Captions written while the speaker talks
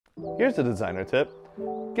Here's a designer tip.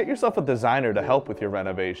 Get yourself a designer to help with your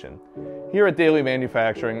renovation. Here at Dailey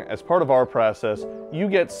Manufacturing, as part of our process, you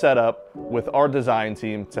get set up with our design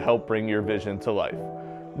team to help bring your vision to life.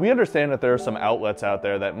 We understand that there are some outlets out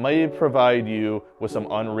there that may provide you with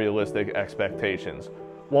some unrealistic expectations.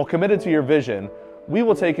 While committed to your vision, we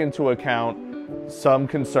will take into account some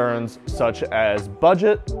concerns such as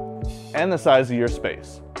budget and the size of your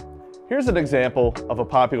space. Here's an example of a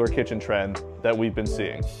popular kitchen trend that we've been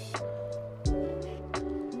seeing.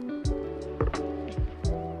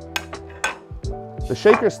 The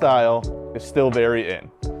shaker style is still very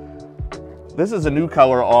in. This is a new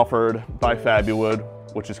color offered by Fabulood,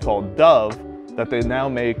 which is called Dove, that they now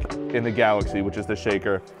make in the Galaxy, which is the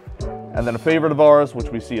shaker. And then a favorite of ours, which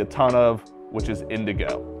we see a ton of, which is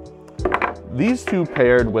Indigo. These two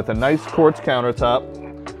paired with a nice quartz countertop,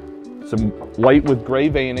 some white with gray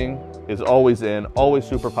veining is always in, always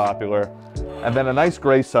super popular, and then a nice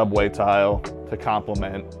gray subway tile to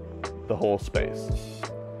complement the whole space.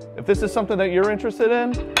 If this is something that you're interested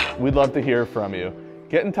in, we'd love to hear from you.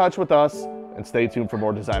 Get in touch with us and stay tuned for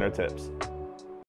more designer tips.